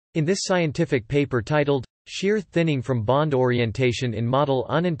In this scientific paper titled, Shear Thinning from Bond Orientation in Model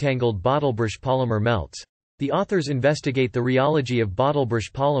Unentangled Bottlebrush Polymer Melts, the authors investigate the rheology of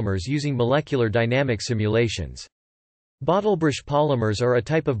bottlebrush polymers using molecular dynamic simulations. Bottlebrush polymers are a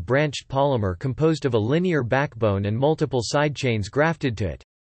type of branched polymer composed of a linear backbone and multiple side chains grafted to it.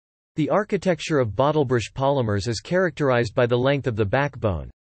 The architecture of bottlebrush polymers is characterized by the length of the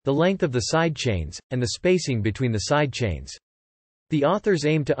backbone, the length of the side chains, and the spacing between the side chains. The authors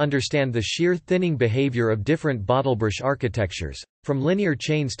aim to understand the shear thinning behavior of different bottlebrush architectures, from linear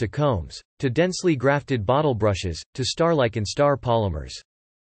chains to combs, to densely grafted bottlebrushes, to star-like and star polymers.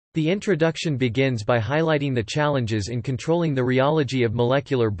 The introduction begins by highlighting the challenges in controlling the rheology of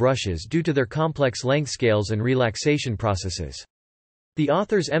molecular brushes due to their complex length scales and relaxation processes. The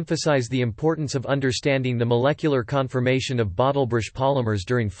authors emphasize the importance of understanding the molecular conformation of bottlebrush polymers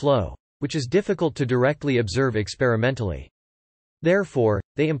during flow, which is difficult to directly observe experimentally. Therefore,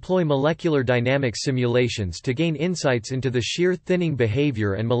 they employ molecular dynamics simulations to gain insights into the shear thinning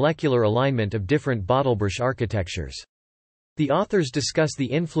behavior and molecular alignment of different bottlebrush architectures. The authors discuss the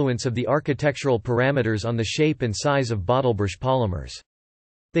influence of the architectural parameters on the shape and size of bottlebrush polymers.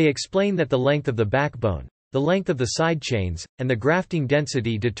 They explain that the length of the backbone, the length of the side chains, and the grafting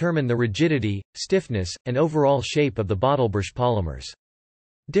density determine the rigidity, stiffness, and overall shape of the bottlebrush polymers.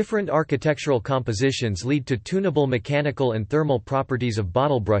 Different architectural compositions lead to tunable mechanical and thermal properties of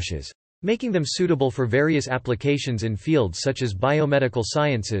bottlebrushes, making them suitable for various applications in fields such as biomedical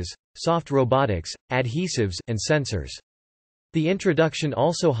sciences, soft robotics, adhesives, and sensors. The introduction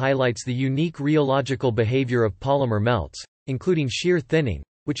also highlights the unique rheological behavior of polymer melts, including shear thinning,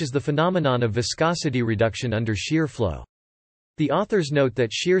 which is the phenomenon of viscosity reduction under shear flow. The authors note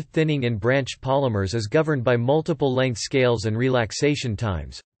that shear thinning in branched polymers is governed by multiple length scales and relaxation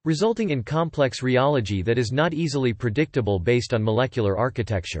times, resulting in complex rheology that is not easily predictable based on molecular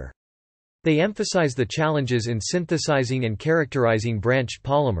architecture. They emphasize the challenges in synthesizing and characterizing branched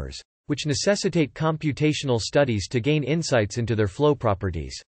polymers, which necessitate computational studies to gain insights into their flow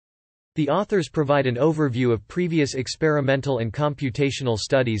properties. The authors provide an overview of previous experimental and computational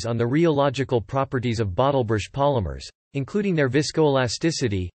studies on the rheological properties of bottlebrush polymers, including their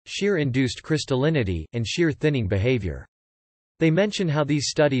viscoelasticity, shear-induced crystallinity, and shear thinning behavior. They mention how these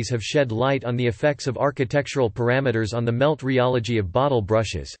studies have shed light on the effects of architectural parameters on the melt rheology of bottle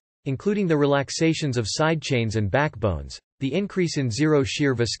brushes, including the relaxations of side chains and backbones, the increase in zero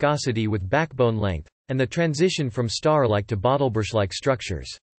shear viscosity with backbone length, and the transition from star-like to bottlebrush-like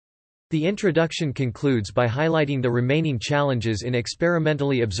structures. The introduction concludes by highlighting the remaining challenges in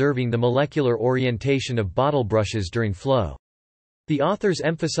experimentally observing the molecular orientation of bottlebrushes during flow. The authors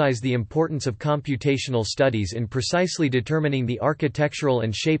emphasize the importance of computational studies in precisely determining the architectural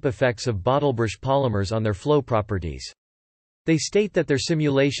and shape effects of bottlebrush polymers on their flow properties. They state that their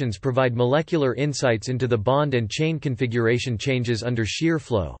simulations provide molecular insights into the bond and chain configuration changes under shear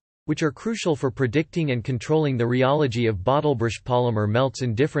flow, which are crucial for predicting and controlling the rheology of bottlebrush polymer melts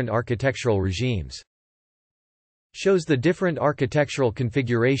in different architectural regimes. Shows the different architectural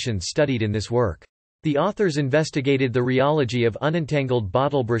configurations studied in this work. The authors investigated the rheology of unentangled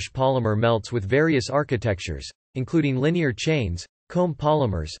bottlebrush polymer melts with various architectures, including linear chains, comb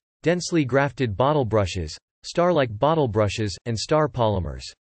polymers, densely grafted bottlebrushes, star-like bottlebrushes, and star polymers.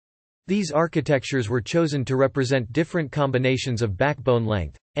 These architectures were chosen to represent different combinations of backbone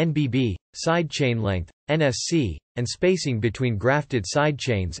length, NBB, side chain length, NSC, and spacing between grafted side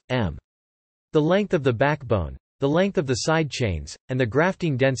chains, M. The length of the backbone, the length of the side chains, and the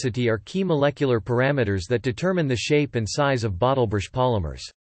grafting density are key molecular parameters that determine the shape and size of bottlebrush polymers.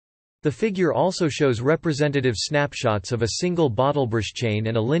 The figure also shows representative snapshots of a single bottlebrush chain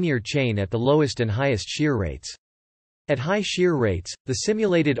and a linear chain at the lowest and highest shear rates. At high shear rates, the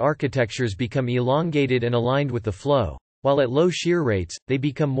simulated architectures become elongated and aligned with the flow, while at low shear rates, they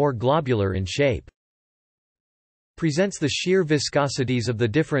become more globular in shape. Presents the shear viscosities of the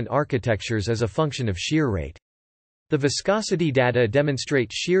different architectures as a function of shear rate. The viscosity data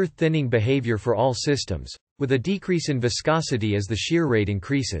demonstrate shear thinning behavior for all systems, with a decrease in viscosity as the shear rate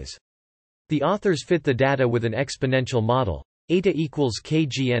increases. The authors fit the data with an exponential model, eta equals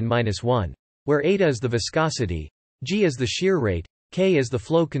kgn-1, where eta is the viscosity, g is the shear rate, k is the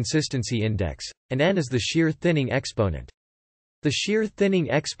flow consistency index, and n is the shear thinning exponent. The shear thinning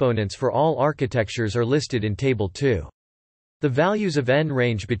exponents for all architectures are listed in Table 2. The values of n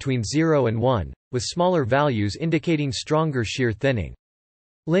range between 0 and 1, with smaller values indicating stronger shear thinning.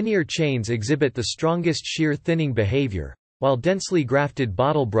 Linear chains exhibit the strongest shear thinning behavior, while densely grafted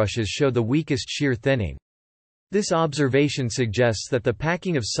bottlebrushes show the weakest shear thinning. This observation suggests that the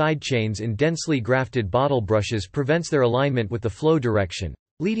packing of side chains in densely grafted bottlebrushes prevents their alignment with the flow direction,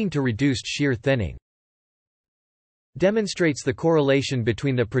 leading to reduced shear thinning. Demonstrates the correlation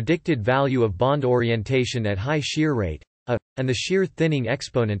between the predicted value of bond orientation at high shear rate, A, and the shear thinning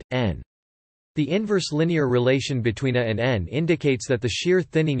exponent, n. The inverse linear relation between A and n indicates that the shear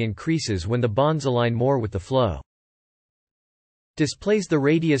thinning increases when the bonds align more with the flow. Displays the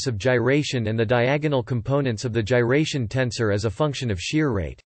radius of gyration and the diagonal components of the gyration tensor as a function of shear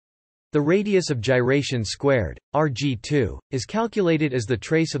rate. The radius of gyration squared, Rg2, is calculated as the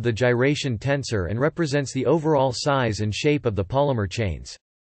trace of the gyration tensor and represents the overall size and shape of the polymer chains.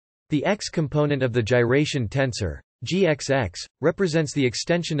 The x component of the gyration tensor, Gxx, represents the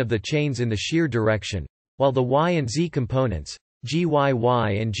extension of the chains in the shear direction, while the y and z components,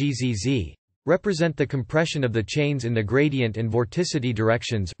 Gyy and Gzz, represent the compression of the chains in the gradient and vorticity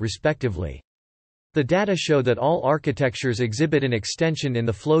directions, respectively. The data show that all architectures exhibit an extension in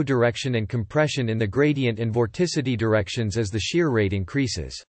the flow direction and compression in the gradient and vorticity directions as the shear rate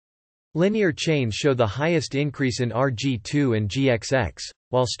increases. Linear chains show the highest increase in Rg2 and Gxx,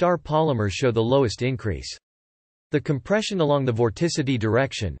 while star polymers show the lowest increase. The compression along the vorticity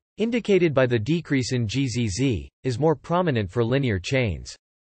direction, indicated by the decrease in Gzz, is more prominent for linear chains.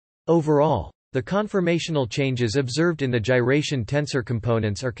 Overall, the conformational changes observed in the gyration tensor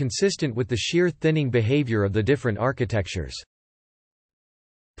components are consistent with the shear thinning behavior of the different architectures.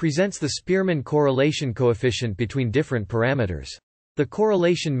 Presents the Spearman correlation coefficient between different parameters. The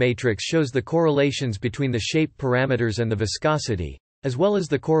correlation matrix shows the correlations between the shape parameters and the viscosity, as well as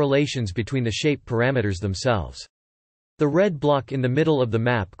the correlations between the shape parameters themselves. The red block in the middle of the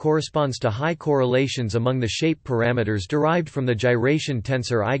map corresponds to high correlations among the shape parameters derived from the gyration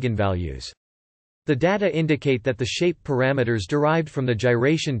tensor eigenvalues. The data indicate that the shape parameters derived from the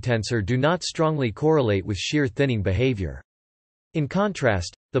gyration tensor do not strongly correlate with shear thinning behavior. In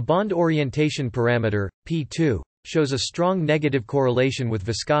contrast, the bond orientation parameter, P2, shows a strong negative correlation with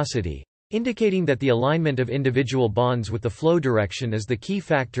viscosity, indicating that the alignment of individual bonds with the flow direction is the key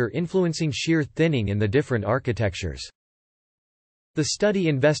factor influencing shear thinning in the different architectures. The study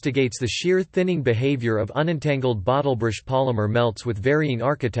investigates the shear thinning behavior of unentangled bottlebrush polymer melts with varying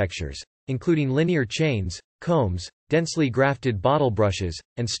architectures, including linear chains, combs, densely grafted bottle brushes,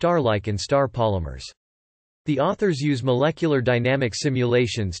 and star-like and star polymers. The authors use molecular dynamic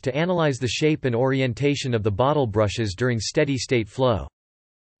simulations to analyze the shape and orientation of the bottle brushes during steady-state flow.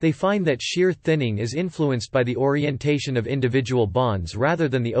 They find that shear thinning is influenced by the orientation of individual bonds rather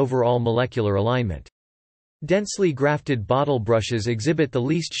than the overall molecular alignment. Densely grafted bottle brushes exhibit the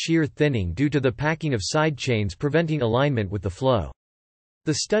least shear thinning due to the packing of side chains preventing alignment with the flow.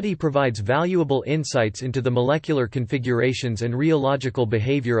 The study provides valuable insights into the molecular configurations and rheological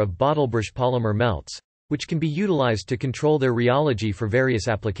behavior of bottlebrush polymer melts, which can be utilized to control their rheology for various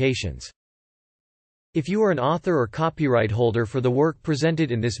applications. If you are an author or copyright holder for the work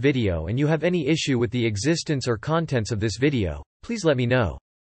presented in this video and you have any issue with the existence or contents of this video, please let me know.